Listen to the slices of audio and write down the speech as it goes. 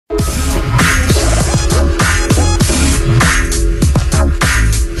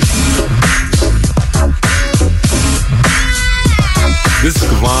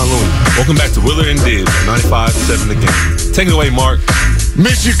Welcome back to Willard and Dibs, 95.7 The Game. Take it away, Mark.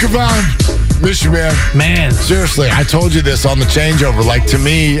 Miss you, Kavon. Miss you, man. Man. Seriously, I told you this on the changeover. Like, to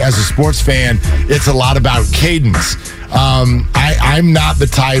me, as a sports fan, it's a lot about cadence. I'm not the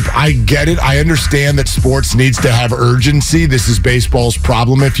type. I get it. I understand that sports needs to have urgency. This is baseball's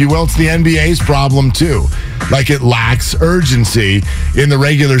problem, if you will. It's the NBA's problem, too. Like, it lacks urgency in the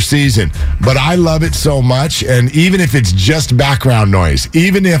regular season. But I love it so much, and even if it's just background noise,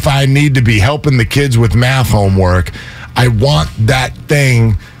 even if I need to be helping the kids with math homework, I want that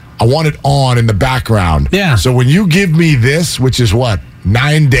thing, I want it on in the background. Yeah. So when you give me this, which is what,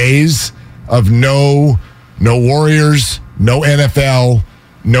 9 days of no Warriors, no NFL,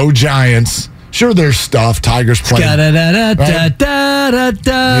 no Giants. Sure, there's stuff. Tigers playing. Yeah, it's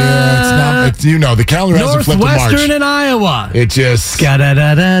not. It's, the calendar hasn't flipped to March. Northwestern and Iowa. It just. If I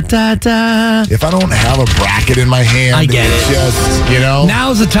don't have a bracket in my hand, I get it. Just,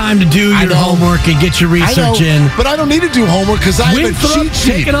 Now's the time to do your homework and get your research in. But I don't need to do homework because I have a cheat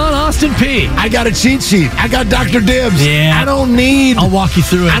sheet. Taking on Austin P. I got a cheat sheet. I got Dr. Dibs. Yeah. I'll walk you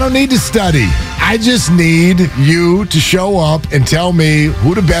through it. I don't need to study. I just need you to show up and tell me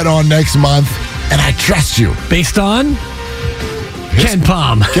who to bet on next month, and I trust you. Based on Ken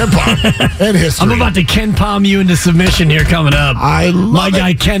Palm. And history. I'm about to Ken Palm you into submission here coming up. I love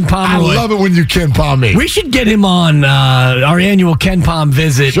guy Ken Pomeroy. I love it when you Ken Palm me. We should get him on our annual Ken Palm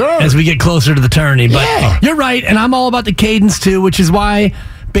visit as we get closer to the tourney. But you're right, and I'm all about the cadence too, which is why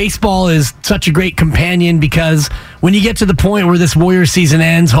baseball is such a great companion, because when you get to the point where this Warriors season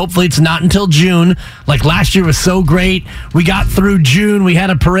ends, hopefully it's not until June. Like last year was so great. We got through June, we had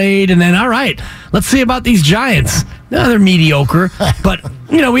a parade, and then, all right, let's see about these Giants. No, they're mediocre. But,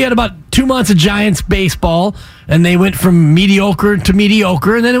 we had about 2 months of Giants baseball, and they went from mediocre to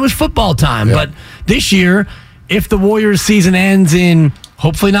mediocre, and then it was football time. Yeah. But this year, if the Warriors season ends in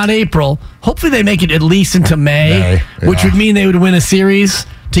hopefully not April, hopefully they make it at least into May. Which would mean they would win a series.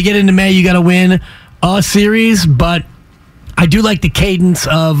 To get into May, you got to win a series, but I do like the cadence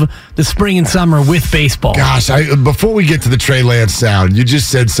of the spring and summer with baseball. Gosh, before we get to the Trey Lance sound, you just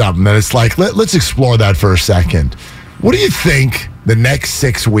said something that it's like, let's explore that for a second. What do you think the next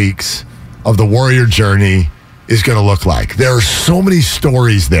 6 weeks of the Warrior journey is going to look like? There are so many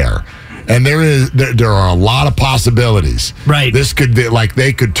stories there. And there are a lot of possibilities. Right. This could be like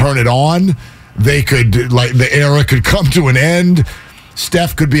they could turn it on. They could, like, the era could come to an end.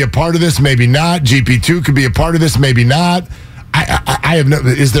 Steph could be a part of this, maybe not. GP2 could be a part of this, maybe not. I have no.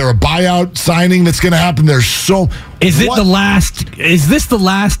 Is there a buyout signing that's going to happen? There's so. Is this the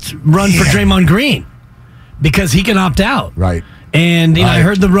last run for Draymond Green? Because he can opt out. Right. And I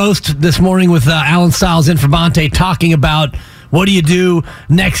heard the roast this morning with Alan Stiles and Infabante talking about what do you do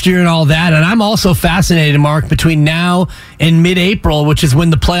next year and all that. And I'm also fascinated, Mark, between now and mid-April, which is when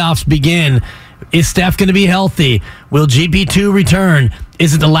the playoffs begin. Is Steph going to be healthy? Will GP2 return?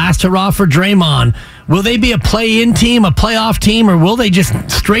 Is it the last hurrah for Draymond? Will they be a play-in team, a playoff team, or will they just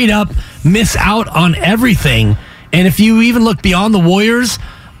straight up miss out on everything? And if you even look beyond the Warriors,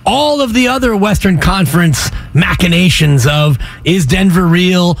 all of the other Western Conference machinations of, is Denver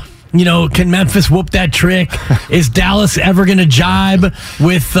real? Can Memphis whoop that trick? Is Dallas ever going to jibe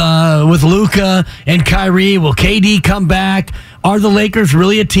with Luka and Kyrie? Will KD come back? Are the Lakers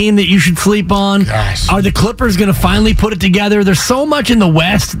really a team that you should sleep on? Gosh. Are the Clippers going to finally put it together? There's so much in the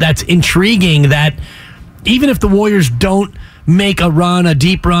West that's intriguing that even if the Warriors don't make a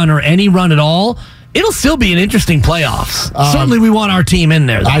deep run or any run at all, it'll still be an interesting playoffs. Certainly we want our team in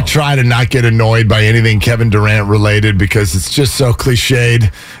there, though. I try to not get annoyed by anything Kevin Durant related because it's just so cliched.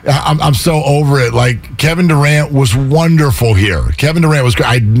 I'm so over it. Like, Kevin Durant was wonderful here. Kevin Durant was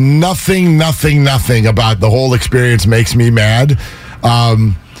great. Nothing about the whole experience makes me mad.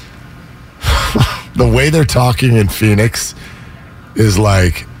 The way they're talking in Phoenix is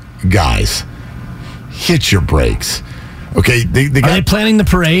like, guys, hit your brakes. Okay, Are they planning the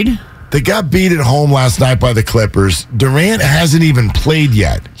parade? They got beat at home last night by the Clippers. Durant hasn't even played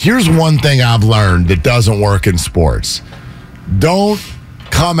yet. Here's one thing I've learned that doesn't work in sports. Don't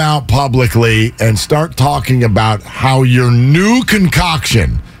come out publicly and start talking about how your new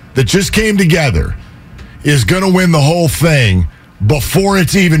concoction that just came together is going to win the whole thing before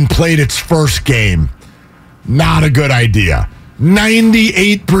it's even played its first game. Not a good idea.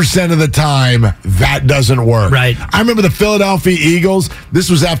 98% of the time, that doesn't work. Right. I remember the Philadelphia Eagles.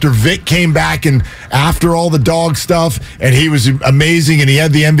 This was after Vic came back and after all the dog stuff, and he was amazing, and he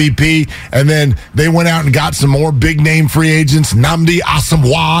had the MVP. And then they went out and got some more big-name free agents, Nnamdi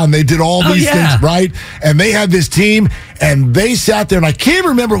Asomugha, and they did all these things, right? And they had this team, and they sat there, and I can't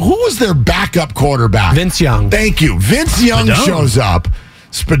remember who was their backup quarterback. Vince Young. Thank you. Vince Young shows up.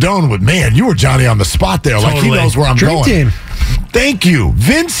 Spadone would, man, you were Johnny on the spot there. Totally. Like, he knows where I'm Dream going. Team. Thank you.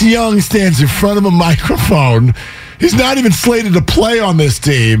 Vince Young stands in front of a microphone. He's not even slated to play on this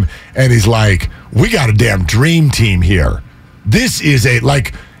team. And he's like, we got a damn dream team here. This is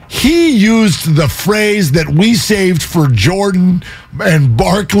he used the phrase that we saved for Jordan and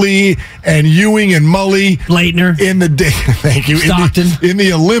Barkley and Ewing and Mully. Leitner. In the day. Thank you. Stockton. In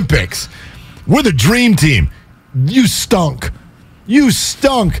the Olympics. We're the dream team. You stunk. You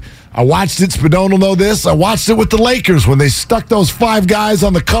stunk. I watched it. Spadone will know this. I watched it with the Lakers when they stuck those 5 guys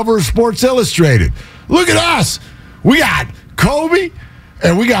on the cover of Sports Illustrated. Look at us. We got Kobe,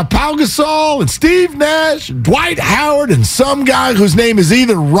 and we got Pau Gasol, and Steve Nash, Dwight Howard, and some guy whose name is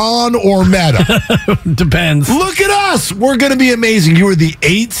either Ron or Meta. Depends. Look at us. We're going to be amazing. You were the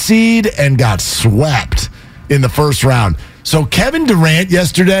 8th seed and got swept in the first round. So Kevin Durant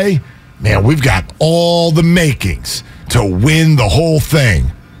yesterday, man, we've got all the makings to win the whole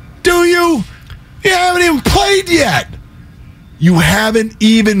thing. Do you? You haven't even played yet. You haven't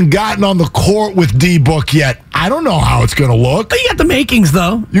even gotten on the court with D-Book yet. I don't know how it's going to look. You got the makings,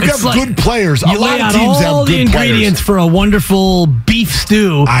 though. You got good players. You lay out all the ingredients for a wonderful beef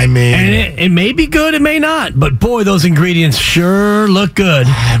stew. I mean, and it may be good, it may not. But boy, those ingredients sure look good.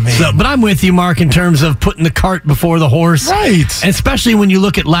 But I'm with you, Mark, in terms of putting the cart before the horse. Right. And especially when you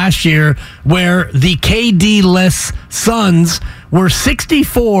look at last year, where the KD-less Suns were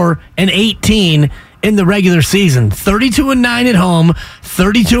 64-18 in the regular season. 32-9 at home,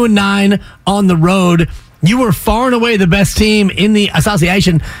 32-9 on the road. You were far and away the best team in the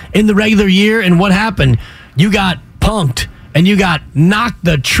association in the regular year. And what happened? You got punked and you got knocked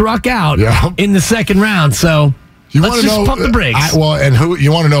the truck out in the second round. So let's just pump the brakes. And who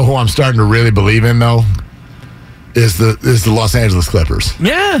you want to know who I'm starting to really believe in, though? Is the Los Angeles Clippers.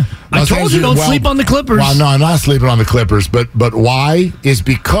 Yeah. I told you, don't sleep on the Clippers. Well, no, I'm not sleeping on the Clippers. But why? Is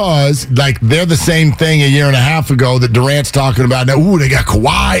because, they're the same thing a year and a half ago that Durant's talking about now. Ooh, they got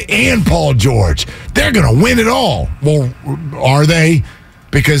Kawhi and Paul George. They're going to win it all. Well, are they?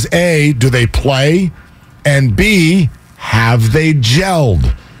 Because A, do they play? And B, have they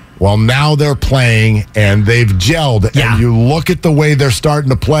gelled? Well, now they're playing, and they've gelled. Yeah. And you look at the way they're starting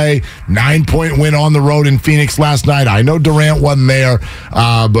to play. 9-point win on the road in Phoenix last night. I know Durant wasn't there,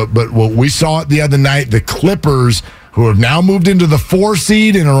 but what we saw it the other night, the Clippers, who have now moved into the 4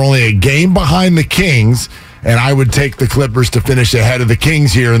 seed and are only a game behind the Kings, and I would take the Clippers to finish ahead of the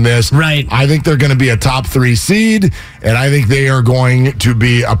Kings here in this. Right. I think they're going to be a top 3 seed, and I think they are going to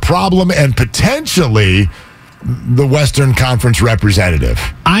be a problem and potentially the Western Conference representative.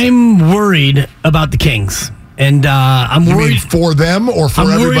 I'm worried about the Kings. And I'm worried. You mean for them or for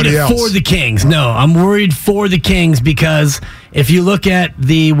everybody else? I'm worried for the Kings. No, I'm worried for the Kings because if you look at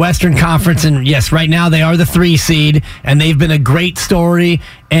the Western Conference, and yes, right now they are the 3 seed, and they've been a great story,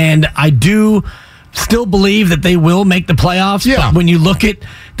 and I do still believe that they will make the playoffs. Yeah. But when you look at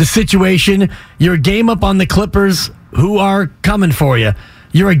the situation, you're a game up on the Clippers, who are coming for you.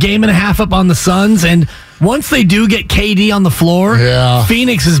 You're a game and a half up on the Suns, and once they do get KD on the floor,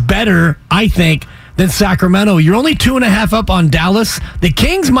 Phoenix is better, I think, than Sacramento. You're only 2.5 up on Dallas. The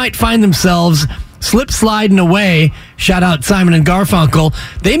Kings might find themselves sliding away. Shout out Simon and Garfunkel.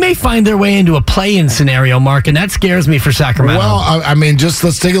 They may find their way into a play-in scenario, Mark, and that scares me for Sacramento. Well, I mean, just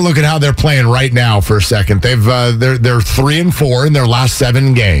let's take a look at how they're playing right now for a second. They're 3-4 in their last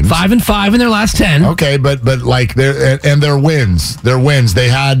 7 games. 5-5 in their last 10. Okay, but their wins. They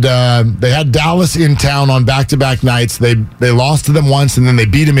had Dallas in town on back-to-back nights. They lost to them once, and then they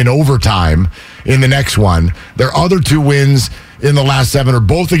beat them in overtime in the next one. Their other 2 wins in the last 7 are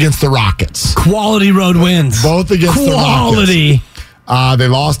both against the Rockets. Quality road wins. Both against the Rockets. They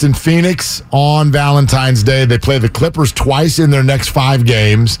lost in Phoenix on Valentine's Day. They play the Clippers twice in their next 5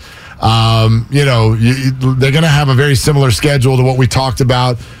 games. They're going to have a very similar schedule to what we talked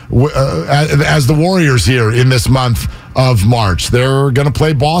about as the Warriors here in this month of March. They're going to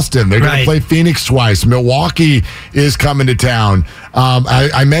play Boston. They're going to play Phoenix twice. Milwaukee is coming to town.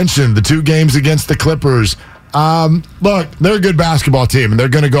 I mentioned the 2 games against the Clippers. Look, they're a good basketball team, and they're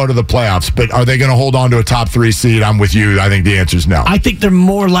going to go to the playoffs, but are they going to hold on to a top 3 seed? I'm with you. I think the answer is no. I think they're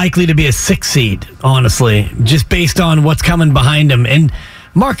more likely to be a 6 seed, honestly, just based on what's coming behind them. And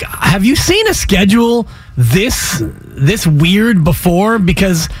Mark, have you seen a schedule this weird before?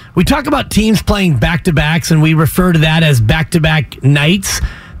 Because we talk about teams playing back-to-backs, and we refer to that as back-to-back nights.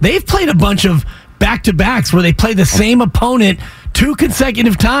 They've played a bunch of back-to-backs where they play the same opponent 2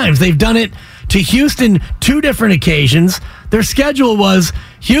 consecutive times. They've done it to Houston 2 different occasions. Their schedule was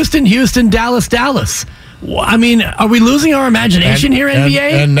Houston, Dallas. I mean, are we losing our imagination here, NBA?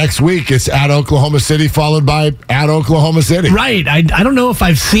 And next week, it's at Oklahoma City, followed by at Oklahoma City. Right. I don't know if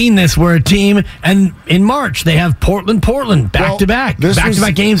I've seen this where a team, and in March, they have Portland, back-to-back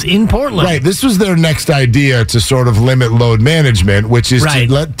games in Portland. Right. This was their next idea to sort of limit load management, which is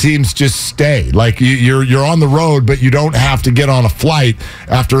to let teams just stay. Like, you're on the road, but you don't have to get on a flight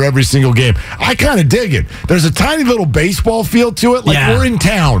after every single game. I kind of dig it. There's a tiny little baseball feel to it. Like, we're in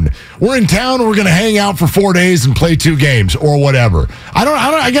town. We're going to hang out for 4 days and play 2 games or whatever.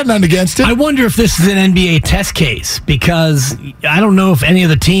 I got nothing against it. I wonder if this is an NBA test case, because I don't know if any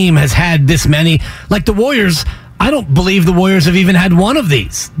other team has had this many. Like the Warriors, I don't believe the Warriors have even had one of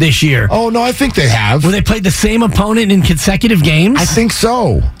these this year. Oh, no, I think they have. Where they played the same opponent in consecutive games? I think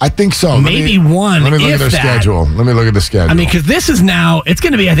so. Maybe one. Let me look at their schedule. I mean, because this is now, it's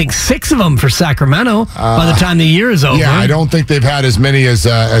going to be, I think, 6 of them for Sacramento by the time the year is over. Yeah, I don't think they've had as many as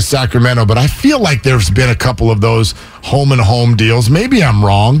Sacramento, but I feel like there's been a couple of those home and home deals. Maybe I'm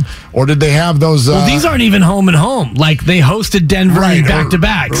wrong. Or did they have those? Well, these aren't even home and home. Like, they hosted Denver in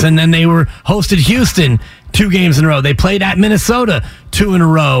back-to-backs, and then they hosted Houston 2 games in a row. They played at Minnesota 2 in a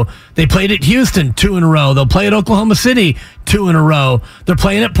row. They played at Houston 2 in a row. They'll play at Oklahoma City 2 in a row. They're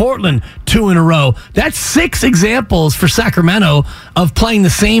playing at Portland 2 in a row. That's 6 examples for Sacramento of playing the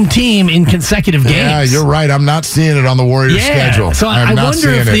same team in consecutive games. Yeah, you're right. I'm not seeing it on the Warriors schedule. So I wonder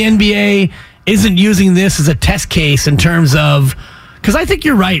if the NBA isn't using this as a test case in terms of, because I think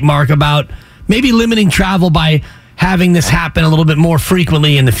you're right, Mark, about maybe limiting travel by having this happen a little bit more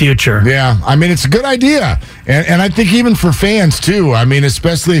frequently in the future. Yeah, I mean, it's a good idea. And I think even for fans, too. I mean,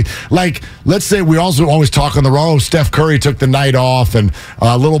 especially, like, let's say we also always talk on the road, Steph Curry took the night off, and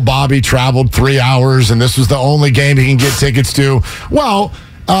little Bobby traveled 3 hours, and this was the only game he can get tickets to. Well,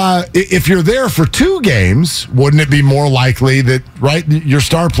 if you're there for 2 games, wouldn't it be more likely that, your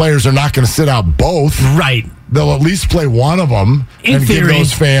star players are not going to sit out both? Right. They'll at least play one of them and give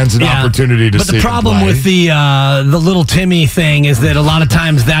those fans an opportunity to see. But the problem with the little Timmy thing is that a lot of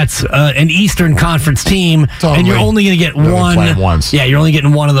times that's an Eastern Conference team, and you're only going to get one. Once. Yeah, you're only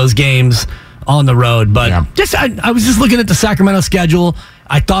getting one of those games on the road. But I was just looking at the Sacramento schedule.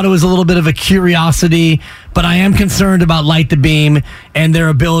 I thought it was a little bit of a curiosity, but I am concerned about Light the Beam and their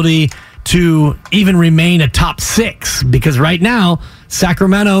ability to even remain a top 6, because right now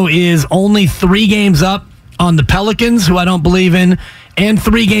Sacramento is only 3 games up on the Pelicans, who I don't believe in, and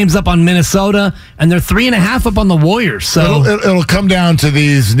 3 games up on Minnesota, and they're 3.5 up on the Warriors. So it'll come down to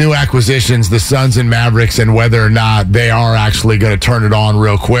these new acquisitions, the Suns and Mavericks, and whether or not they are actually going to turn it on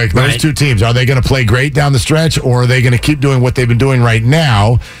real quick. Those 2 teams, are they going to play great down the stretch, or are they going to keep doing what they've been doing right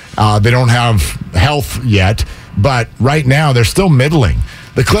now? They don't have health yet, but right now they're still middling.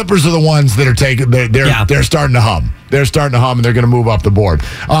 The Clippers are the ones that are they're starting to hum. They're starting to hum, and they're going to move up the board.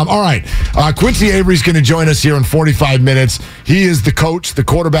 All right. Quincy Avery's going to join us here in 45 minutes. He is the coach, the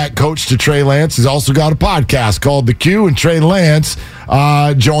quarterback coach to Trey Lance. He's also got a podcast called The Q, and Trey Lance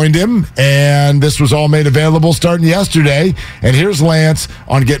joined him, and this was all made available starting yesterday. And here's Lance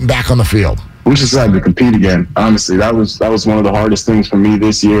on getting back on the field. I'm just excited to compete again. Honestly, that was one of the hardest things for me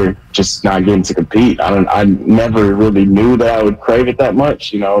this year, just not getting to compete. I never really knew that I would crave it that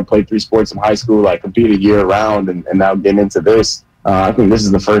much. I played 3 sports in high school. I competed year round, and now getting into this. I think this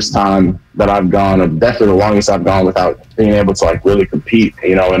is the first time that I've gone, or definitely the longest I've gone without being able to really compete,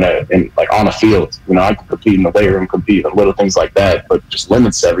 in on a field. I can compete in the weight room, compete in little things like that, but just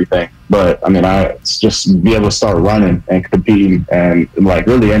limits everything. But I just be able to start running and competing and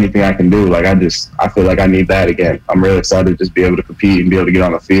really anything I can do. I feel like I need that again. I'm really excited to just be able to compete and be able to get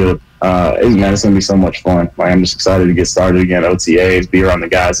on the field. It's going to be so much fun. I'm just excited to get started again, OTAs, be around the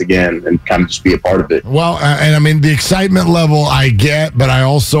guys again, and kind of just be a part of it. Well, the excitement level I get, but I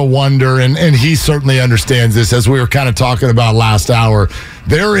also wonder, and he certainly understands this, as we were kind of talking about last hour,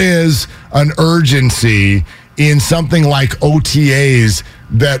 there is an urgency in something like OTAs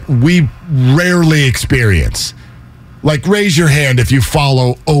that we rarely experience. Like, raise your hand if you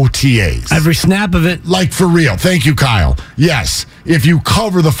follow OTAs. Every snap of it. Like, for real. Thank you, Kyle. Yes, if you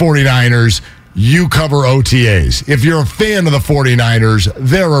cover the 49ers, you cover OTAs. If you're a fan of the 49ers,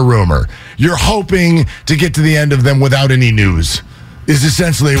 they're a rumor. You're hoping to get to the end of them without any news, is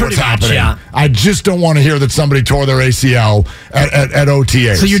essentially what's happening. Yeah. I just don't want to hear that somebody tore their ACL at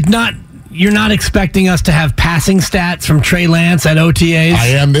OTAs. So you're not expecting us to have passing stats from Trey Lance at OTAs? I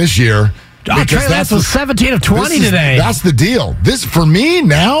am this year. Trey Lance was 17 of 20 today. That's the deal. This, for me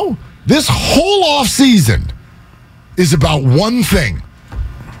now, this whole offseason is about one thing.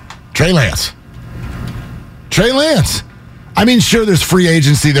 Trey Lance. Trey Lance. Sure, there's free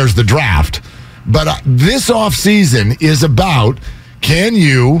agency, there's the draft, but this offseason is about, can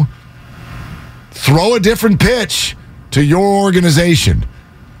you throw a different pitch to your organization.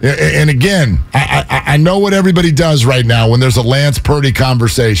 And again, I know what everybody does right now when there's a Lance Purdy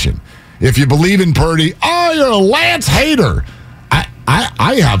conversation. If you believe in Purdy, you're a Lance hater.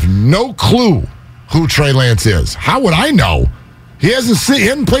 I have no clue who Trey Lance is. How would I know? He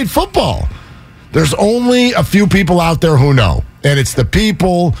hasn't played football. There's only a few people out there who know, and it's the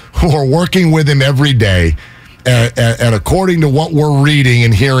people who are working with him every day. And according to what we're reading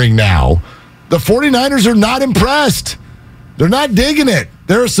and hearing now, the 49ers are not impressed. They're not digging it.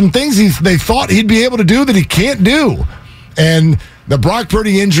 There are some things they thought he'd be able to do that he can't do. And the Brock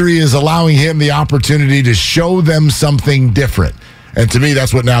Purdy injury is allowing him the opportunity to show them something different. And to me,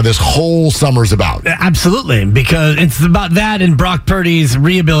 that's what now this whole summer's about. Absolutely, because it's about that and Brock Purdy's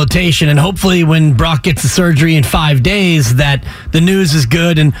rehabilitation. And hopefully when Brock gets the surgery in 5 days, that the news is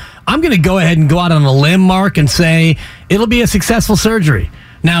good. And I'm going to go ahead and go out on a limb, Mark, and say it'll be a successful surgery.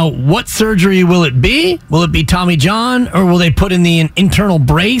 Now, what surgery will it be? Will it be Tommy John, or will they put in the internal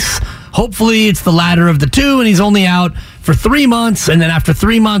brace? Hopefully it's the latter of the two, and he's only out for 3 months. And then after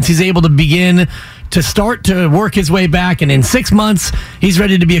 3 months, he's able to begin to start to work his way back. And in 6 months, he's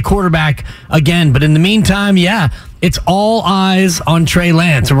ready to be a quarterback again. But in the meantime, it's all eyes on Trey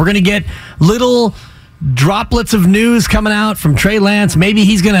Lance. And we're going to get little droplets of news coming out from Trey Lance. Maybe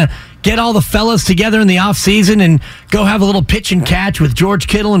he's going to get all the fellas together in the offseason and go have a little pitch and catch with George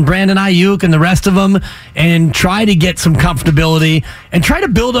Kittle and Brandon Ayuk and the rest of them and try to get some comfortability and try to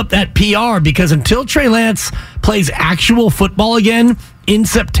build up that PR, because until Trey Lance plays actual football again in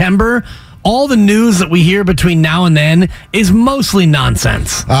September, all the news that we hear between now and then is mostly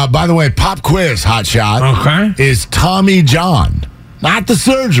nonsense. By the way, pop quiz, hotshot. Okay. Is Tommy John, not the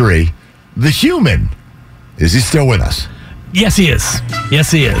surgery, the human, is he still with us? Yes, he is.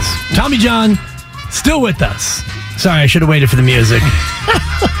 Yes, he is. Tommy John, still with us. Sorry, I should have waited for the music.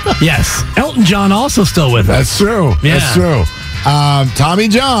 Yes. Elton John also still with us. That's true. Yeah. That's true. Tommy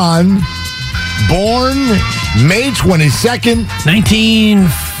John, born May 22nd,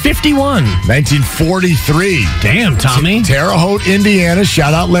 1951. 1943. Damn, Tommy. Terre Haute, Indiana.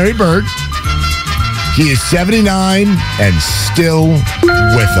 Shout out Larry Bird. He is 79 and still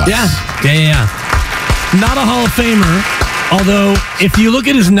with us. Yeah. Not a Hall of Famer, although if you look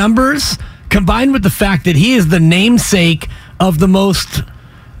at his numbers, combined with the fact that he is the namesake of the most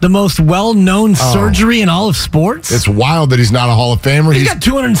well-known surgery in all of sports. It's wild that he's not a Hall of Famer. He's got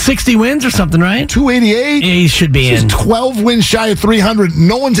 260 wins or something, right? 288? Yeah, he should be in. He's 12 wins shy of 300.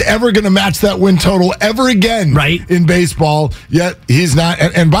 No one's ever going to match that win total ever again in baseball, yet he's not.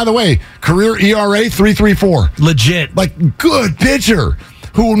 And by the way, career ERA, 3.34. Legit. Like, good pitcher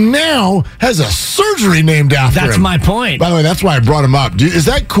who now has a surgery named after him. That's my point. By the way, that's why I brought him up. Is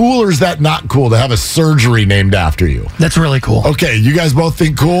that cool or is that not cool to have a surgery named after you? That's really cool. Okay, you guys both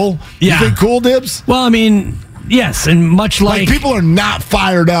think cool? Yeah. You think cool, Dibs? Well, I mean, yes, and much like people are not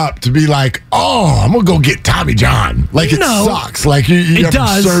fired up to be like, I'm going to go get Tommy John. Like, it sucks. Like, you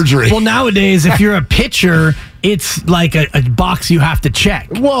have surgery. Well, nowadays, if you're a pitcher, it's like a box you have to check.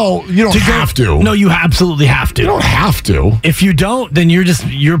 Well, you don't have to. No, you absolutely have to. You don't have to. If you don't, then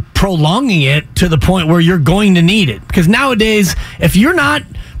you're prolonging it to the point where you're going to need it. Because nowadays, if you're not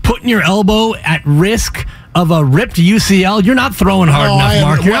putting your elbow at risk of a ripped UCL, you're not throwing hard enough,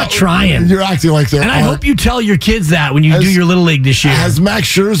 Mark. You're not trying. You're acting like they're. And I hope you tell your kids that when you do your Little League this year. Has Max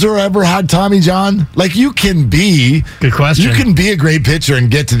Scherzer ever had Tommy John? Like, you can be. Good question. You can be a great pitcher and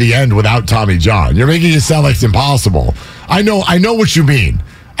get to the end without Tommy John. You're making it sound like it's impossible. I know what you mean.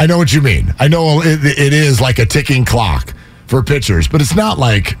 I know what you mean. I know it is like a ticking clock for pitchers, but it's not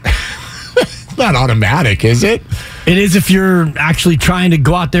like. It's not automatic, is it? It is if you're actually trying to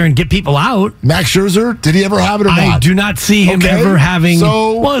go out there and get people out. Max Scherzer, did he ever have it or not? I do not see him ever having.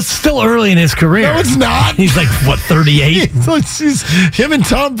 Well, it's still early in his career. No, it's not. He's like, 38? He's him and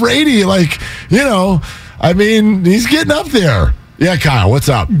Tom Brady, I mean, he's getting up there. Yeah, Kyle, what's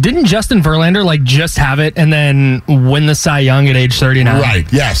up? Didn't Justin Verlander just have it and then win the Cy Young at age 39?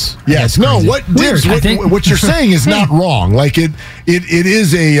 Right. Yes. No. What you're saying is not wrong. Like it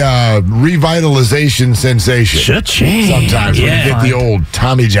is a revitalization sensation. Cha-ching. Sometimes when you get the old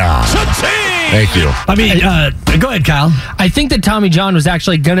Tommy John. Cha-ching. Thank you. I mean, go ahead, Kyle. I think that Tommy John was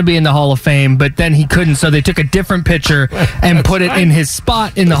actually going to be in the Hall of Fame, but then he couldn't, so they took a different pitcher and put it in his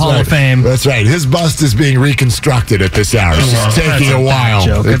spot in the Hall of Fame. That's right. His bust is being reconstructed at this hour. It's taking a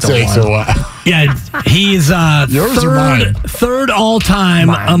while. It takes a while. Yeah, he's third all-time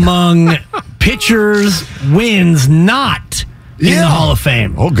among pitchers' wins not in the Hall of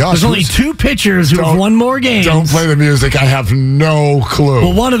Fame. Oh, gosh. There's only two pitchers who have won more games. Don't play the music. I have no clue.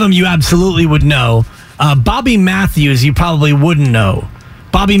 Well, one of them you absolutely would know. Bobby Matthews, you probably wouldn't know.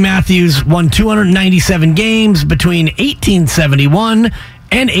 Bobby Matthews won 297 games between 1871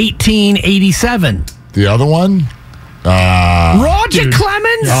 and 1887. The other one? Roger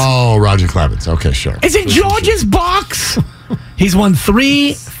Clemens? Oh, Roger Clemens. Okay, sure. Is it George's box? He's won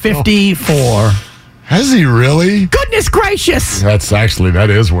 354. Has he really? Goodness gracious! That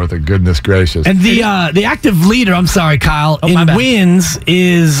is worth it. Goodness gracious. And the active leader, I'm sorry, Kyle, in wins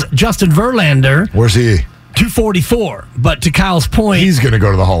is Justin Verlander. Where's he? 244. But to Kyle's point, he's going to go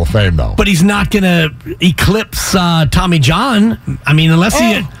to the Hall of Fame, though. But he's not going to eclipse Tommy John. I mean, unless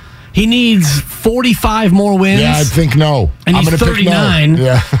he needs 45 more wins. Yeah, I think no. And he's 39. No.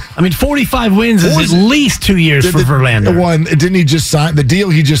 Yeah. I mean, 45 wins is at least 2 years for Verlander. Didn't he just sign? The deal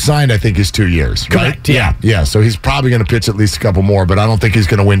he just signed, I think, is 2 years, right? Correct, yeah. Yeah, so he's probably going to pitch at least a couple more, but I don't think he's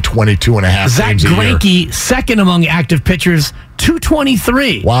going to win 22 and a half games a year. Zach Greinke, second among active pitchers,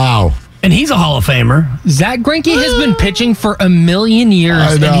 223. Wow. And he's a Hall of Famer. Zach Greinke has been pitching for a million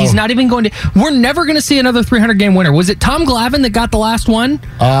years, and he's not even going to. We're never going to see another 300-game winner. Was it Tom Glavine that got the last one?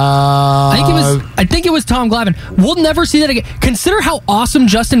 I think it was Tom Glavine. We'll never see that again. Consider how awesome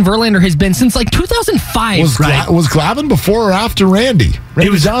Justin Verlander has been since like 2005. Was Glavine before or after Randy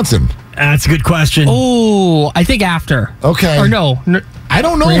Johnson? That's a good question. Oh, I think after. Okay. Or no. I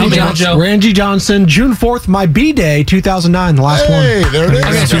don't know. Randy Johnson, June 4th, my B-Day, 2009, the last one. Hey, there it is.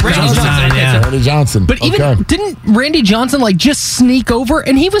 Okay, so Randy Johnson. But even didn't Randy Johnson just sneak over?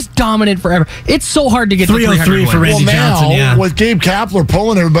 And he was dominant forever. It's so hard to get to 303 for Randy Johnson. With Gabe Kapler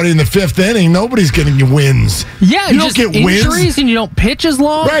pulling everybody in the fifth inning, nobody's getting you wins. Yeah, you don't get injuries wins, and you don't pitch as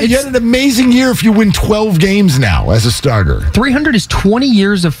long. Right, you had an amazing year if you win 12 games now as a starter. 300 is 20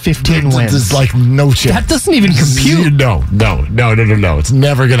 years of 15 wins. There's like no chance. That doesn't even compute. No. It's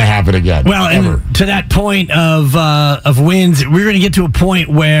never going to happen again. Well, and to that point of wins, we're going to get to a point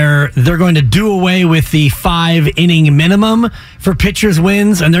where they're going to do away with the 5-inning minimum for pitchers'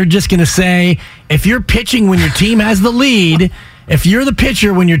 wins, and they're just going to say, if you're pitching when your team has the lead, if you're the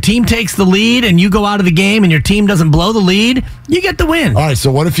pitcher when your team takes the lead and you go out of the game and your team doesn't blow the lead, you get the win. All right,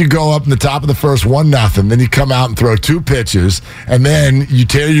 so what if you go up in the top of the first 1-0, then you come out and throw 2 pitches, and then you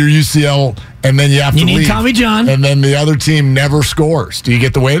tear your UCL, and then you have to leave. You need Tommy John. And then the other team never scores. Do you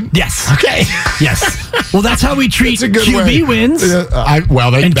get the win? Yes. Okay. Yes. Well, that's how we treat QB wins and that's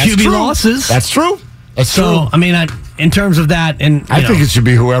QB true. Losses. That's true. That's true. So, I mean, in terms of that, and I think it should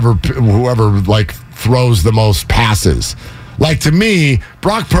be whoever like throws the most passes. Like, to me,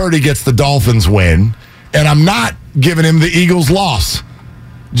 Brock Purdy gets the Dolphins win, and I'm not giving him the Eagles loss.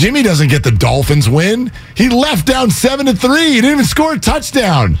 Jimmy doesn't get the Dolphins win. He left down 7-3. He didn't even score a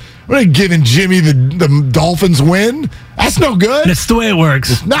touchdown. We're not giving Jimmy the Dolphins win. That's no good. That's the way it works.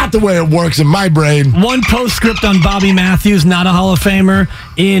 It's not the way it works in my brain. One postscript on Bobby Matthews, not a Hall of Famer.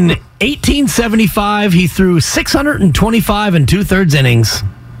 In 1875, he threw 625 and 2/3 innings.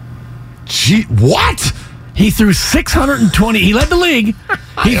 Gee, what? He threw 620. He led the league.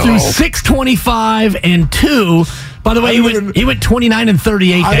 He threw 625 and 2. By the way, he went 29 and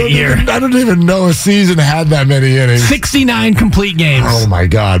 38 that year. I don't even know a season had that many innings. 69 complete games. Oh, my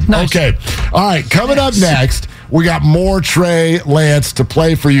God. Nice. Okay. All right. Coming up next, we got more Trey Lance to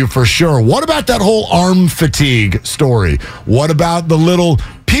play for you for sure. What about that whole arm fatigue story? What about the little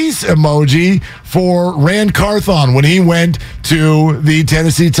peace emoji for Rand Carthon when he went to the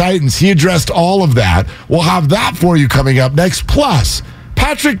Tennessee Titans? He addressed all of that. We'll have that for you coming up next. Plus,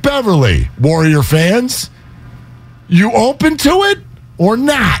 Patrick Beverley, Warrior fans, you open to it or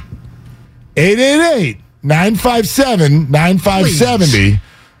not? 888-957-9570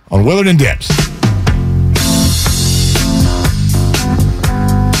 on Willard and Dips.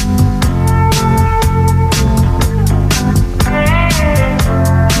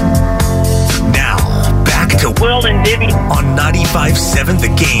 Now, back to Willard and Dippy on 95.7 The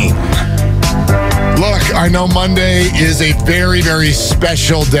Game. Look, I know Monday is a very, very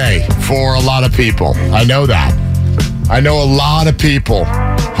special day for a lot of people. I know that. I know a lot of people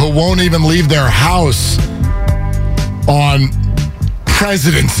who won't even leave their house on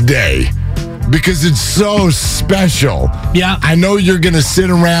President's Day because it's so special. Yeah. I know you're going to sit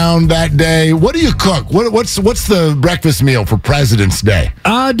around that day. What do you cook? What's the breakfast meal for President's Day?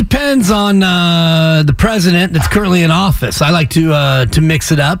 Depends on the president that's currently in office. I like to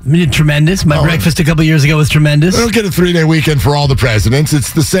mix it up. Tremendous. My breakfast a couple years ago was tremendous. I don't get a 3-day weekend for all the presidents.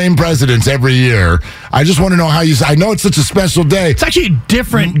 It's the same presidents every year. I just want to know how I know it's such a special day. It's actually a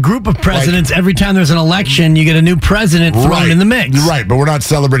different group of presidents. Every time there's an election, you get a new president thrown in the mix. Right, but we're not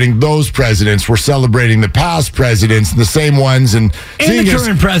celebrating those presidents. We're celebrating the past presidents and the same ones. And the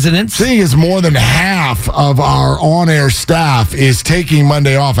current presidents. Seeing as more than half of our on-air staff is taking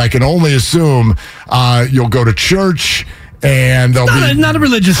Monday off, I can only assume you'll go to church And there'll be not a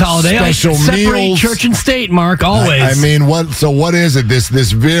religious holiday. Special separate meals. Church and state, Mark, always. I mean, what is it?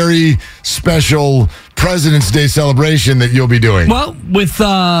 This very special President's Day celebration that you'll be doing? Well, with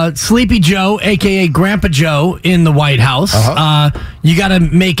Sleepy Joe, a.k.a. Grandpa Joe, in the White House, you got to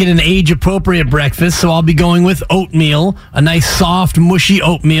make it an age-appropriate breakfast, so I'll be going with oatmeal, a nice, soft, mushy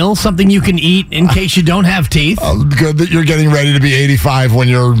oatmeal, something you can eat in case you don't have teeth. Good that you're getting ready to be 85 when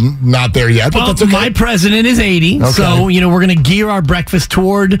you're not there yet, but that's okay. My president is 80, so, we're going to gear our breakfast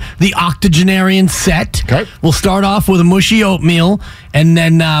toward the octogenarian set. Okay. We'll start off with a mushy oatmeal, and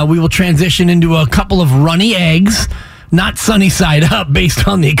then we will transition into a couple of runny eggs. Not sunny side up based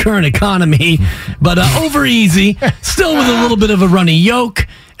on the current economy, but over easy, still with a little bit of a runny yolk,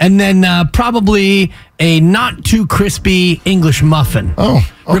 and then probably a not too crispy English muffin. Oh,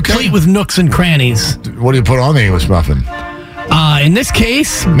 okay. Replete with nooks and crannies. What do you put on the English muffin? In this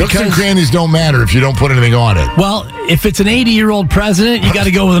case, nooks and crannies don't matter if you don't put anything on it. Well, if it's an 80-year-old president, you got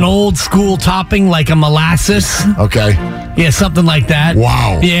to go with an old school topping like a molasses. Okay. Yeah, something like that.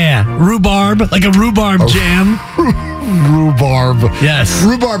 Wow. Yeah, rhubarb, like a rhubarb jam. Rhubarb. Yes.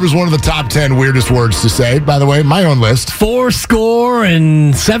 Rhubarb is one of the top 10 weirdest words to say, by the way, my own list.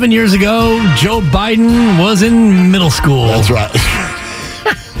 7 years ago, Joe Biden was in middle school. That's right.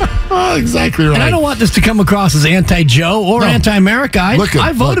 Exactly right. And I don't want this to come across as anti-Joe or anti-America.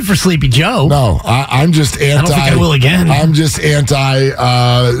 I voted for Sleepy Joe. No, I'm just anti. I don't think I will again. I'm just anti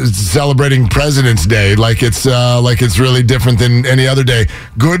celebrating President's Day like it's really different than any other day.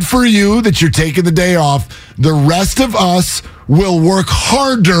 Good for you that you're taking the day off. The rest of us will work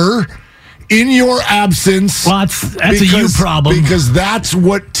harder in your absence. Well, that's a you problem. Because that's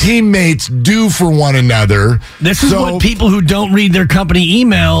what teammates do for one another. This is what people who don't read their company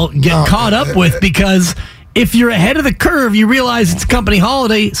email get caught up with, because if you're ahead of the curve, you realize it's a company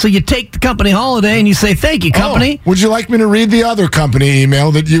holiday, so you take the company holiday and you say, thank you, company. Would you like me to read the other company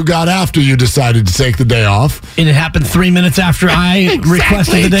email that you got after you decided to take the day off? And it happened 3 minutes after I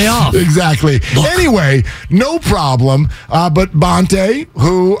requested the day off. Exactly. Anyway, no problem. But Bonte,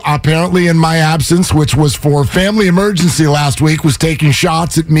 who apparently in my absence, which was for family emergency last week, was taking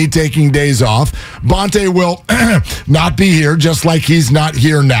shots at me taking days off. Bonte will not be here, just like he's not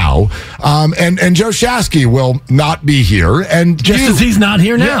here now. And Joe Shasky will not be here, and just as he's not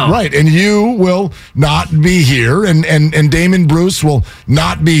here now, right? And you will not be here, and Damon Bruce will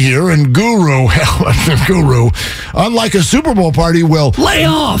not be here, and Guru, unlike a Super Bowl party, will lay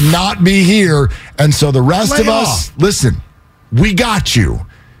off, not be here, and so the rest of us, listen, we got you,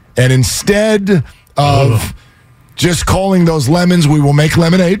 and instead of just calling those lemons, we will make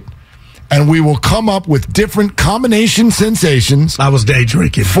lemonade. And we will come up with different combination sensations. I was day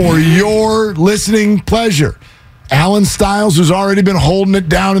drinking. For your listening pleasure. Alan Stiles, who's already been holding it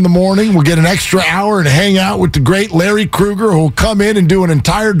down in the morning, will get an extra hour and hang out with the great Larry Krueger, who will come in and do an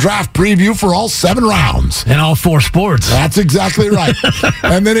entire draft preview for all 7 rounds. And all 4 sports. That's exactly right.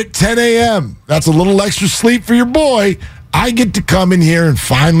 And then at 10 a.m., that's a little extra sleep for your boy. I get to come in here and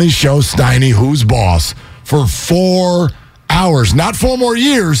finally show Steiny who's boss for 4 hours. Not 4 more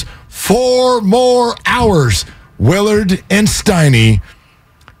years, 4 more hours. Willard and Steiny,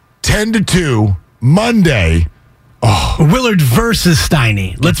 10-2, Monday. Willard versus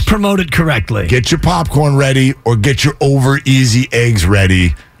Steiny. Let's promote it correctly. Get your popcorn ready or get your over easy eggs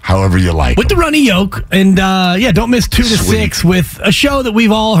ready, however you like. With the runny yolk. And don't miss 2 to 6 with a show that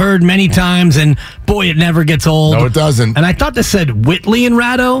we've all heard many times. And boy, it never gets old. No, it doesn't. And I thought this said Whitley and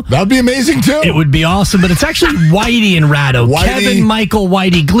Ratto. That would be amazing, too. It would be awesome, but it's actually Whitey and Ratto. Kevin Michael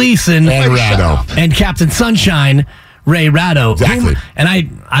Whitey Gleason. And Ratto. And Captain Sunshine, Ray Ratto. Exactly. And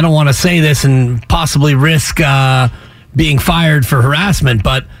I don't want to say this and possibly risk being fired for harassment,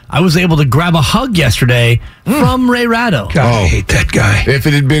 but I was able to grab a hug yesterday from Ray Ratto. God, I hate that guy. If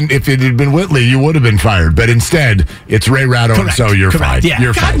it had been Whitley, you would have been fired. But instead, it's Ray Ratto, and so you're fired. Yeah.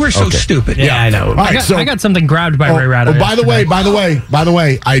 You're God, fired. we're so stupid. Yeah, I know. I got something grabbed by Ray Ratto. By the way,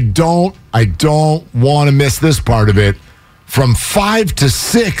 I don't want to miss this part of it. From 5 to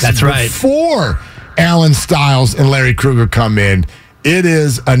 6. That's right. Before Alan Stiles and Larry Krueger come in, it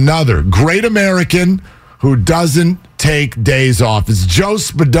is another great American who doesn't take days off. It's Joe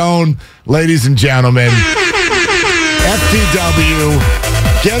Spadone, ladies and gentlemen.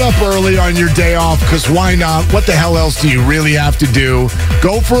 FTW, get up early on your day off, because why not? What the hell else do you really have to do?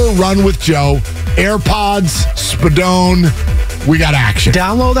 Go for a run with Joe. AirPods, Spadone, we got action.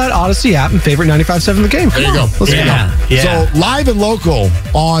 Download that Odyssey app and favorite 95.7 The Game. There you go. Let's go. Yeah. So live and local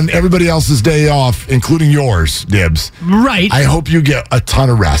on everybody else's day off, including yours, Dibs. Right. I hope you get a ton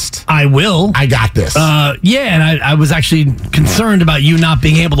of rest. I will. I got this. And I was actually concerned about you not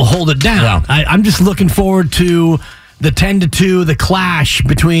being able to hold it down. Yeah. I'm just looking forward to the 10-2, the clash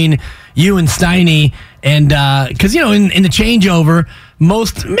between you and Steiny, and because in the changeover,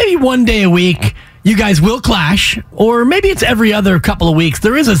 maybe one day a week you guys will clash, or maybe it's every other couple of weeks.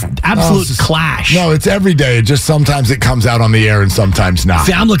 There is an absolute clash. No, it's every day. Just sometimes it comes out on the air and sometimes not.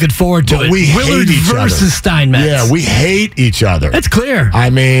 See, I'm looking forward to it. We Willard hate each versus Steinmetz. Yeah, we hate each other. It's clear. I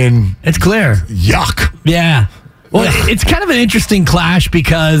mean, it's clear. Yuck. Yeah. Well, it's kind of an interesting clash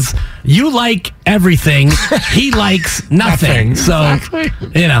because you like everything. He likes nothing. So,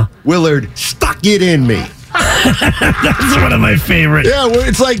 Willard, stuck it in me. That's one of my favorites. Yeah, well,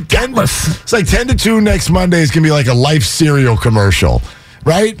 it's like 10-2 next Monday is going to be like a Life cereal commercial,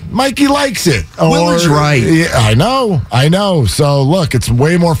 right? Mikey likes it. Willard's right. Yeah, I know. So, look, it's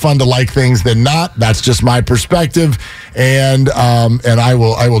way more fun to like things than not. That's just my perspective. And I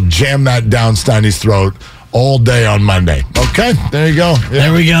will jam that down Steiny's throat all day on Monday. Okay, there you go. Yeah.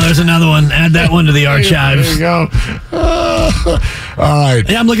 There we go. There's another one. Add that one to the archives. There you go. All right.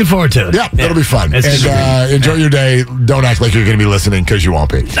 Yeah, I'm looking forward to it. Yeah, it'll be fun. And enjoy your day. Don't act like you're going to be listening because you won't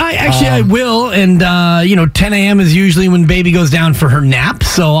be. I will. And, 10 a.m. is usually when baby goes down for her nap.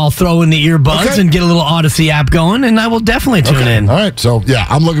 So I'll throw in the earbuds and get a little Odyssey app going, and I will definitely tune in. All right. So, yeah,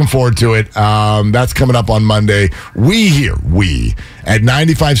 I'm looking forward to it. That's coming up on Monday. We at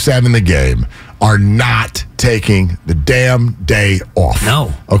 95.7 The Game are not taking the damn day off.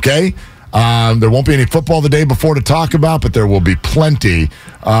 No. Okay? There won't be any football the day before to talk about, but there will be plenty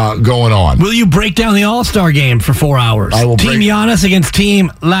going on. Will you break down the All-Star game for 4 hours? I will. Team Giannis against Team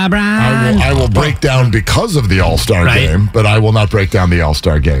LeBron. I will break down because of the All-Star game, but I will not break down the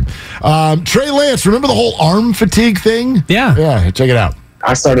All-Star game. Trey Lance, remember the whole arm fatigue thing? Yeah. Yeah, check it out.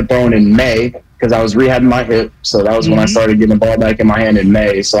 I started throwing in May because I was rehabbing my hip, so that was when I started getting the ball back in my hand in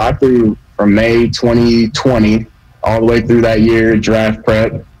May. So I threw from May 2020 all the way through that year, draft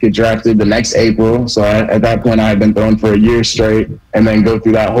prep, get drafted the next April. So at that point, I had been throwing for a year straight and then go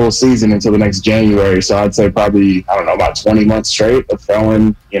through that whole season until the next January. So I'd say probably, about 20 months straight of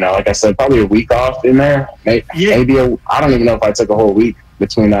throwing, like I said, probably a week off in there. Maybe I don't even know if I took a whole week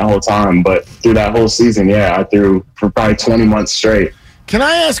between that whole time, but through that whole season, I threw for probably 20 months straight. Can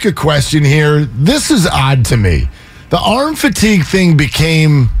I ask a question here? This is odd to me. The arm fatigue thing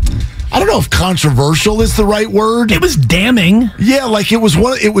became, I don't know if controversial is the right word. It was damning. Yeah, like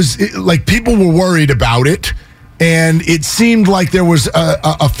like people were worried about it, and it seemed like there was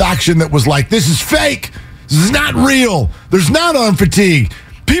a faction that was like, this is fake. This is not real. There's not arm fatigue.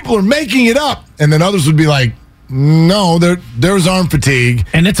 People are making it up. And then others would be like, no, there's arm fatigue.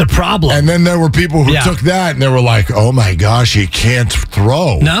 And it's a problem. And then there were people who took that and they were like, oh my gosh, he can't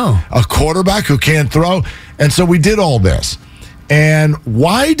throw. No. A quarterback who can't throw. And so we did all this. And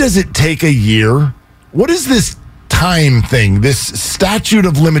why does it take a year? What is this time thing, this statute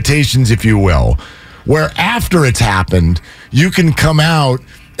of limitations, if you will, where after it's happened, you can come out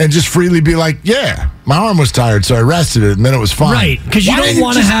and just freely be like, yeah, my arm was tired, so I rested it, and then it was fine. Right, because you don't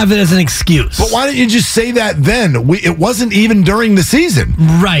want to have it as an excuse. But why didn't you just say that then? It wasn't even during the season.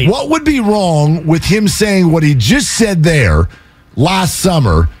 Right. What would be wrong with him saying what he just said there last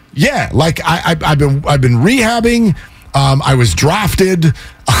summer? Yeah, like I've been rehabbing. I was drafted.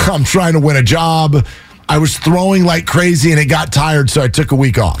 I'm trying to win a job. I was throwing like crazy, and it got tired, so I took a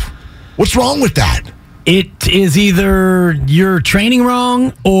week off. What's wrong with that? It is either you're training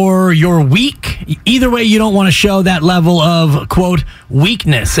wrong or you're weak. Either way, you don't want to show that level of, quote,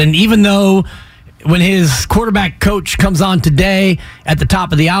 weakness. And even though when his quarterback coach comes on today at the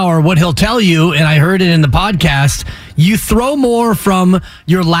top of the hour, what he'll tell you, and I heard it in the podcast, you throw more from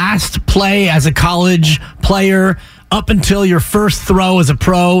your last play as a college player up until your first throw as a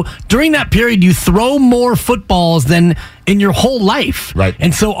pro. During that period, you throw more footballs than in your whole life. Right.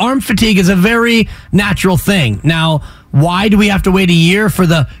 And so arm fatigue is a very natural thing. Now, why do we have to wait a year for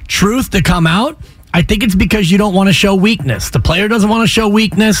the truth to come out? I think it's because you don't want to show weakness. The player doesn't want to show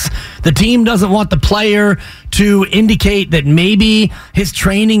weakness. The team doesn't want the player to indicate that maybe his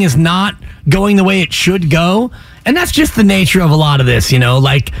training is not going the way it should go. And that's just the nature of a lot of this,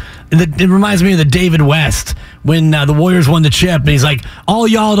 like it reminds me of the David West when the Warriors won the chip, and he's like, all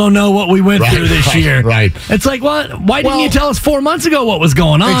y'all don't know what we went through this year. Right. It's like, why didn't you tell us 4 months ago what was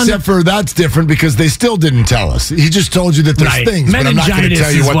going on? Except for that's different because they still didn't tell us. He just told you that there's things, but I'm not going to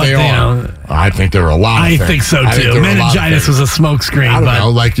tell you what they are. I think there were a lot of things. I think so, too. Meningitis was a smokescreen. I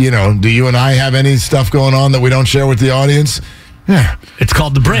don't know, do you and I have any stuff going on that we don't share with the audience? Yeah. It's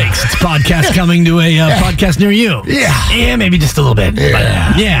called The Breaks. It's a podcast coming to a podcast near you. Yeah. Yeah, maybe just a little bit.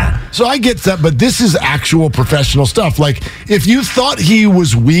 Yeah. Yeah. So I get that, but this is actual professional stuff. Like, if you thought he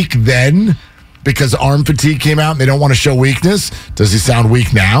was weak then because arm fatigue came out and they don't want to show weakness, does he sound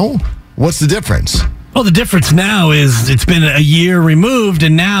weak now? What's the difference? Well, the difference now is it's been a year removed,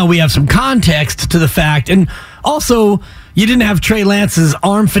 and now we have some context to the fact. And also, you didn't have Trey Lance's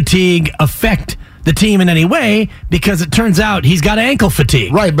arm fatigue affect the team in any way because it turns out he's got ankle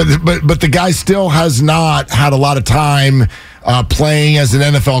fatigue. Right, but the guy still has not had a lot of time playing as an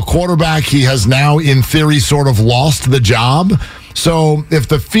NFL quarterback. He has now, in theory, sort of lost the job. So if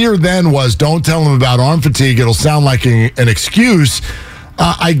the fear then was, don't tell him about arm fatigue, it'll sound like an excuse.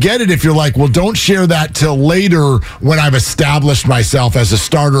 I get it if you're like, well, don't share that till later when I've established myself as a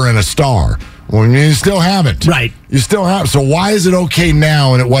starter and a star. Well, you still haven't. Right. You still have. So why is it okay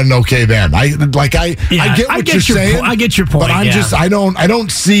now and it wasn't okay then? I get what you're saying. I get your point. But I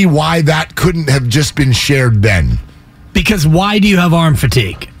don't see why that couldn't have just been shared then. Because why do you have arm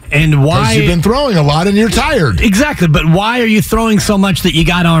fatigue? And why? Because you've been throwing a lot and you're tired. Exactly, but why are you throwing so much that you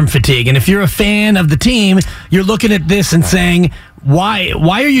got arm fatigue? And if you're a fan of the team, you're looking at this and saying, why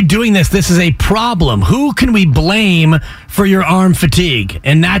are you doing this? This is a problem. Who can we blame for your arm fatigue?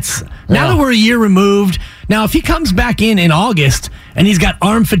 And that's, now that we're a year removed, now if he comes back in August and he's got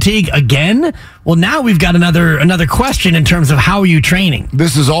arm fatigue again, well, now we've got another question in terms of how are you training?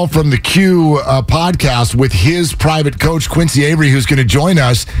 This is all from the Q podcast with his private coach, Quincy Avery, who's going to join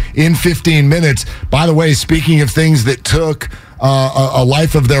us in 15 minutes. By the way, speaking of things that took a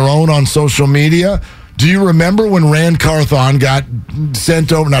life of their own on social media, do you remember when Ran Carthon got not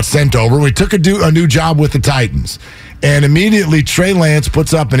sent over, we took a new job with the Titans. And immediately Trey Lance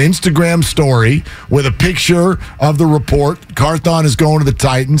puts up an Instagram story with a picture of the report. Carthon is going to the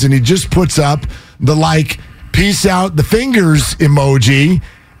Titans, and he just puts up the peace out, the fingers emoji,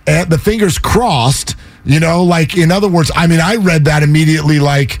 and the fingers crossed, in other words, I read that immediately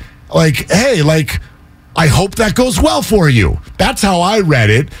like, hey, I hope that goes well for you. That's how I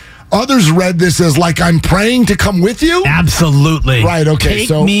read it. Others read this as I'm praying to come with you. Absolutely. Right. Okay.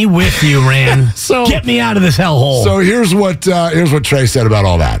 Take me with you, Ran. Get me out of this hellhole. So here's what Trey said about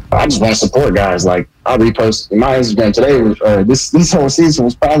all that. I just want to support guys. I'll repost my Instagram today. This whole season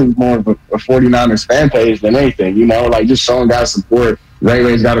was probably more of a 49ers fan page than anything. Just showing guys support.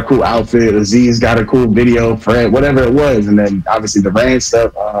 Ray's got a cool outfit. Aziz got a cool video. Fred, whatever it was, and then obviously the Ran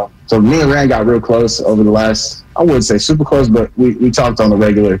stuff. So me and Ran got real close over the last. I wouldn't say super close, but we talked on the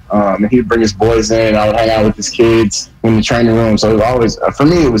regular. And he'd bring his boys in. I would hang out with his kids in the training room. So it was always, for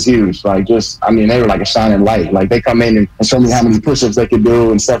me, it was huge. They were like a shining light. They come in and show me how many push-ups they could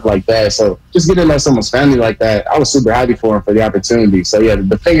do and stuff like that. So just getting to know someone's family like that, I was super happy for him for the opportunity. So yeah,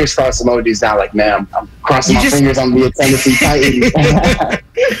 the fingers crossed emojis now. Man, I'm crossing my fingers on the Tennessee Titans.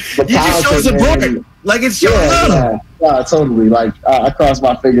 You just show support. It's your love. Yeah, totally. I cross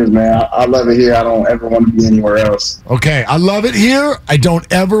my fingers, man. I love it here. I don't ever want to be anywhere else. Okay, I love it here. I don't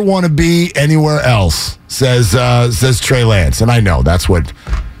ever want to be anywhere else, says Trey Lance. And I know that's what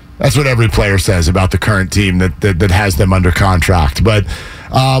every player says about the current team that has them under contract. But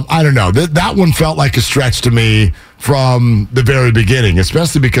I don't know. That one felt like a stretch to me from the very beginning,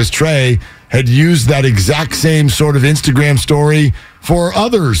 especially because Trey had used that exact same sort of Instagram story for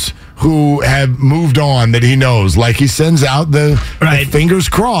others who have moved on that he knows. He sends out the fingers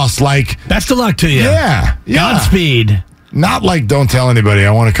crossed. Best of luck to you. Yeah. Godspeed. Not don't tell anybody.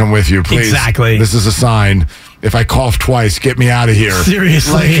 I want to come with you, please. Exactly. This is a sign. If I cough twice, get me out of here.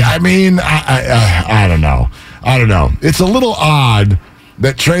 Seriously. I don't know. It's a little odd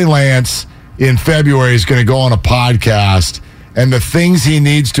that Trey Lance in February is going to go on a podcast and the things he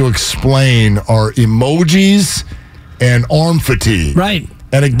needs to explain are emojis and arm fatigue. Right.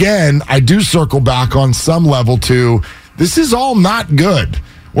 And again, I do circle back on some level to this is all not good.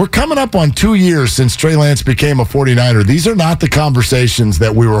 We're coming up on 2 years since Trey Lance became a 49er. These are not the conversations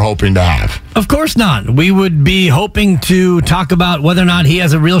that we were hoping to have. Of course not. We would be hoping to talk about whether or not he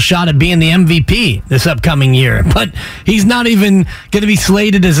has a real shot at being the MVP this upcoming year. But he's not even going to be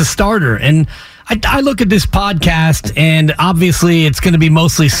slated as a starter. And I look at this podcast, and obviously it's going to be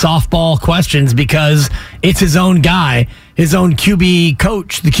mostly softball questions because it's his own guy, his own QB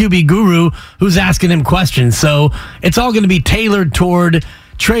coach, the QB guru, who's asking him questions. So it's all going to be tailored toward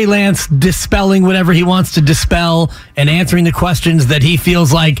Trey Lance dispelling whatever he wants to dispel and answering the questions that he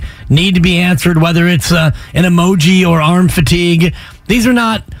feels like need to be answered, whether it's an emoji or arm fatigue. These are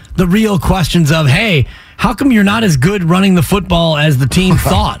not the real questions of, hey, how come you're not as good running the football as the team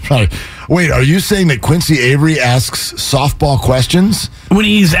thought? Right. Wait, are you saying that Quincy Avery asks softball questions? When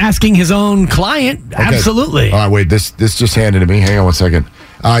he's asking his own client, okay. Absolutely. All right, wait, this just handed to me. Hang on one second.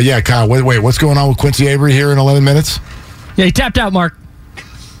 Yeah, Kyle, wait, what's going on with Quincy Avery here in 11 minutes? Yeah, he tapped out, Mark.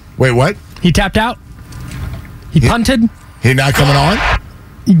 Wait, what? He tapped out. He punted. He not coming on?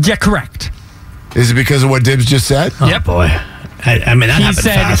 Yeah, correct. Is it because of what Dibs just said? Oh, yep. Boy. I mean, that he happened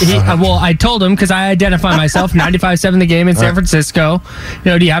said, fast. well, I told him, because I identify myself, 95.7 The Game in San Francisco.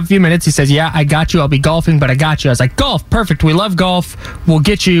 Do you have a few minutes? He says, yeah, I got you. I'll be golfing, but I got you. I was like, golf, perfect. We love golf. We'll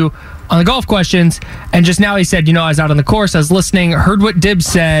get you on the golf questions. And just now he said, I was out on the course. I was listening, heard what Dibbs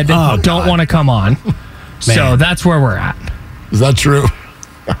said, don't want to come on. So that's where we're at. Is that true?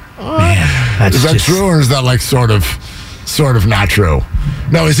 Man, is that true, or is that like sort of not true?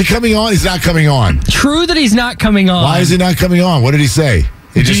 No, is he coming on? He's not coming on. True that he's not coming on. Why is he not coming on? What did he say?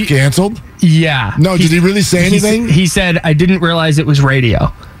 He just canceled? Yeah. No, did he really say anything? He said, I didn't realize it was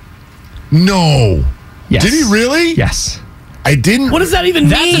radio. No. Yes. Did he really? Yes. I didn't. What does that even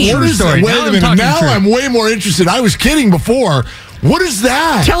mean? What is a true story? Wait a minute. Now I'm way more interested. I was kidding before. What is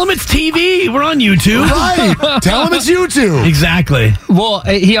that? Tell him it's TV. We're on YouTube. Right. Tell him it's YouTube. Exactly. Well,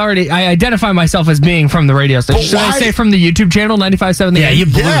 I identify myself as being from the radio station. Should I say from the YouTube channel, 95.7 The Game? Yeah, you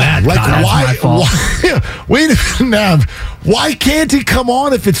blew that. Like, God, why? that's my fault. Wait a minute, Nav. Why can't he come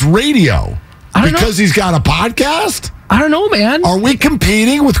on if it's radio? Because he's got a podcast? I don't know, man. Are we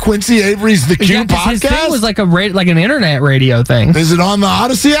competing with Quincy Avery's The Q podcast? His thing was like an internet radio thing. Is it on the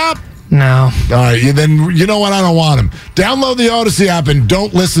Odyssey app? No. All right, then you know what? I don't want him. Download the Odyssey app and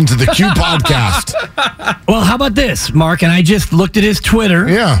don't listen to the Q podcast. Well, how about this, Mark? And I just looked at his Twitter.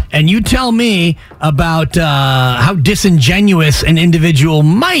 Yeah. And you tell me about how disingenuous an individual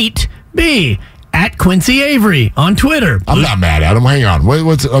might be. At Quincy Avery on Twitter. I'm not mad at him. Hang on.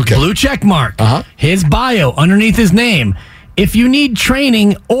 What's okay? Blue check mark. Uh-huh. His bio underneath his name. If you need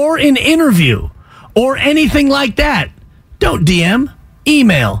training or an interview or anything like that, don't DM,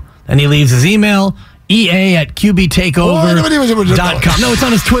 email. And he leaves his email, ea@qbtakeover.com. No, it's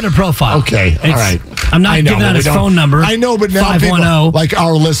on his Twitter profile. Okay, all right. I'm not giving out his phone number. I know, but now 510. people, like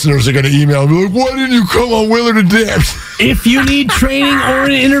our listeners are going to email me like, why didn't you come on Willard and Dibbs? If you need training or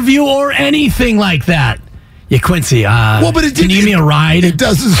an interview or anything like that, Quincy, but can you give me a ride? It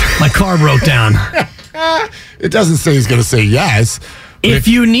doesn't. My car broke down. It doesn't say he's going to say yes. If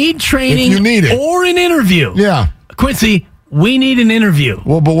you need training or an interview, Quincy, we need an interview.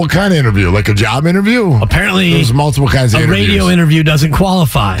 Well, but what kind of interview? Like a job interview? Apparently, there's multiple kinds of interviews. A radio interview doesn't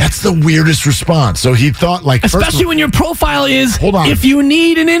qualify. That's the weirdest response. So he thought, like, especially when your profile is, hold on, if you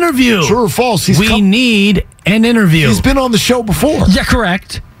need an interview. True or false? We need an interview. He's been on the show before. Yeah,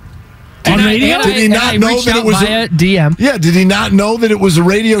 correct. On radio? Did he not know that it was via DM? Yeah, did he not know that it was a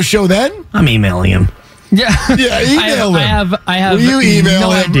radio show then? I'm emailing him. Yeah, email him. I have. Will you email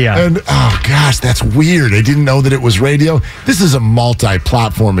no him? idea. And oh gosh, that's weird. I didn't know that it was radio. This is a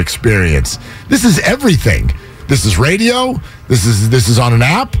multi-platform experience. This is everything. This is radio. This is on an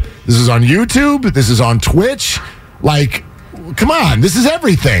app. This is on YouTube. This is on Twitch. Like, come on, this is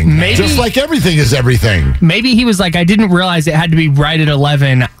everything. Just like everything is everything. Maybe he was like, I didn't realize it had to be right at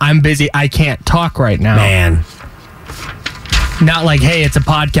 11. I'm busy. I can't talk right now. Man. Not like, hey, it's a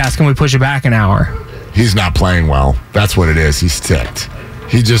podcast. Can we push it back an hour? He's not playing well. That's what it is. He's ticked.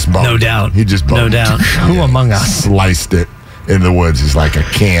 He just bumped. No doubt. He just bumped. No doubt. Who among us? Sliced it in the woods. He's like, I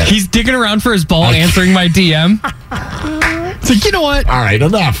can't. He's digging around for his ball, answering my DM. It's like, you know what? All right,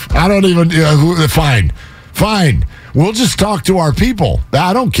 enough. I don't even, fine. We'll just talk to our people.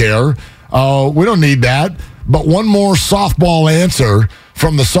 I don't care. We don't need that. But one more softball answer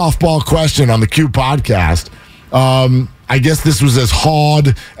from the softball question on the Q podcast. I guess this was as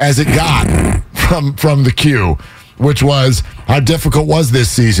hard as it got from the Q, which was, how difficult was this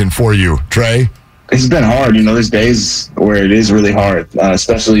season for you, Trey? It's been hard. There's days where it is really hard,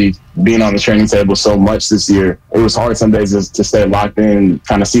 especially being on the training table so much this year. It was hard some days to stay locked in and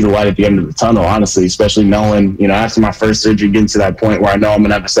kind of see the light at the end of the tunnel, honestly, especially knowing, after my first surgery, getting to that point where I know I'm going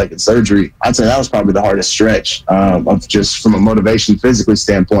to have a second surgery. I'd say that was probably the hardest stretch of just from a motivation physically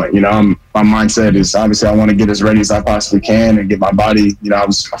standpoint. My mindset is obviously I want to get as ready as I possibly can and get my body, I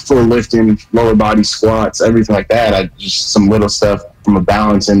was full lifting, lower body squats, everything like that. Just some little stuff from a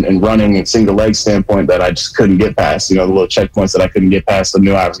balance and running and single leg standpoint that I just couldn't get past, the little checkpoints that I couldn't get past. I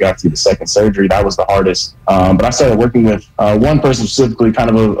knew I was got through the second surgery. That was the hardest. But I started working with one person specifically, kind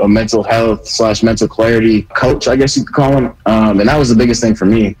of a mental health / mental clarity coach, I guess you could call him. And that was the biggest thing for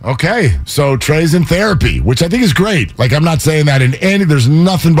me. Okay. So Trey's in therapy, which I think is great. Like, I'm not saying that in any, there's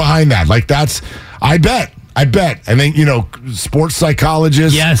nothing behind that. Like, that's, I bet. I think, sports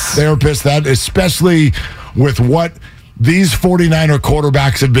psychologists, therapists, that especially with what these 49er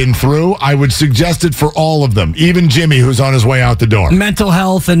quarterbacks have been through, I would suggest it for all of them, even Jimmy, who's on his way out the door. Mental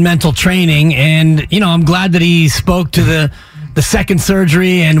health and mental training. And, I'm glad that he spoke to the second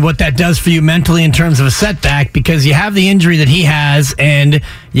surgery and what that does for you mentally in terms of a setback, because you have the injury that he has and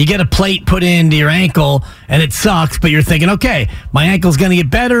you get a plate put into your ankle and it sucks, but you're thinking, okay, my ankle's going to get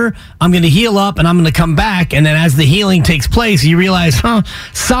better, I'm going to heal up, and I'm going to come back. And then as the healing takes place, you realize,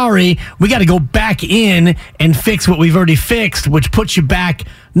 sorry, we got to go back in and fix what we've already fixed, which puts you back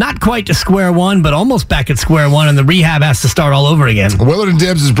not quite to square one, but almost back at square one, and the rehab has to start all over again. Willard and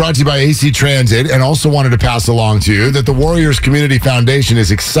Dibs is brought to you by AC Transit, and also wanted to pass along to you that the Warriors Community Foundation is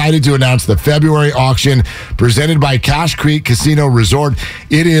excited to announce the February auction presented by Cache Creek Casino Resort.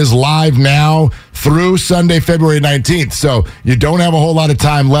 It is live now through Sunday, February 19th. So you don't have a whole lot of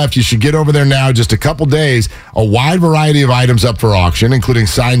time left. You should get over there now. Just a couple days. A wide variety of items up for auction, including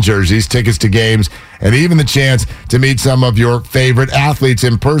signed jerseys, tickets to games, and even the chance to meet some of your favorite athletes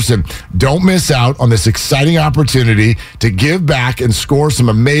in person. Don't miss out on this exciting opportunity to give back and score some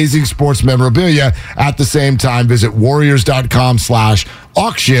amazing sports memorabilia at the same time. Visit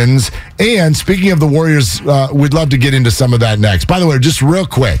warriors.com/auctions. And speaking of the Warriors, we'd love to get into some of that next. By the way, just real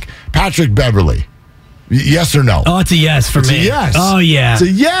quick, Patrick Beverley. Yes or no? Oh, it's a yes for me. It's a yes. Oh, yeah. It's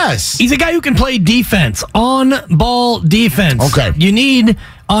a yes. He's a guy who can play defense, on-ball defense. Okay. You need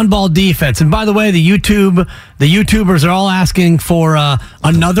on-ball defense. And by the way, the YouTubers are all asking for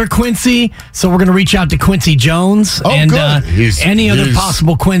another Quincy, so we're going to reach out to Quincy Jones and any other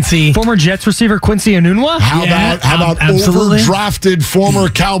possible Quincy. Former Jets receiver Quincy Enunwa? How about overdrafted former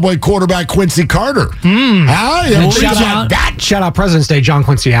Cowboy quarterback Quincy Carter? Shout out President's Day, John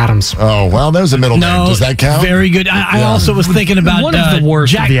Quincy Adams. Oh, well, there's a middle name. Does that count? Very good. I also was thinking about one of the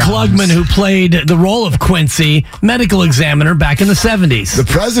worst Jack Klugman, who played the role of Quincy, medical examiner back in the 70s. The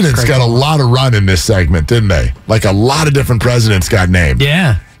presidents got a lot of run in this segment, didn't they? Like a lot of different presidents got named.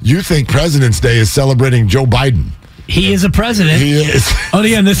 Yeah. You think President's Day is celebrating Joe Biden? He is a president. He is. Oh,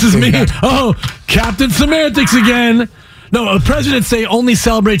 yeah, this is me. Oh, Captain Semantics again. No, President's Day only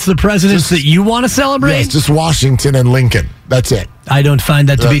celebrates the presidents that you want to celebrate? Yes, just Washington and Lincoln. That's it. I don't find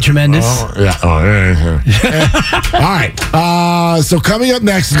that to be tremendous. All right. So coming up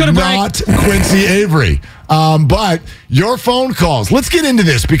next, not Quincy Avery, but your phone calls. Let's get into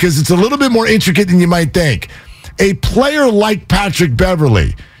this because it's a little bit more intricate than you might think. A player like Patrick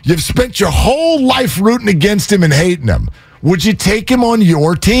Beverley, you've spent your whole life rooting against him and hating him. Would you take him on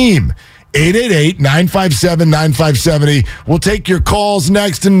your team? 888-957-9570. We'll take your calls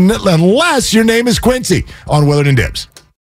next, unless your name is Quincy on Willard and Dibs.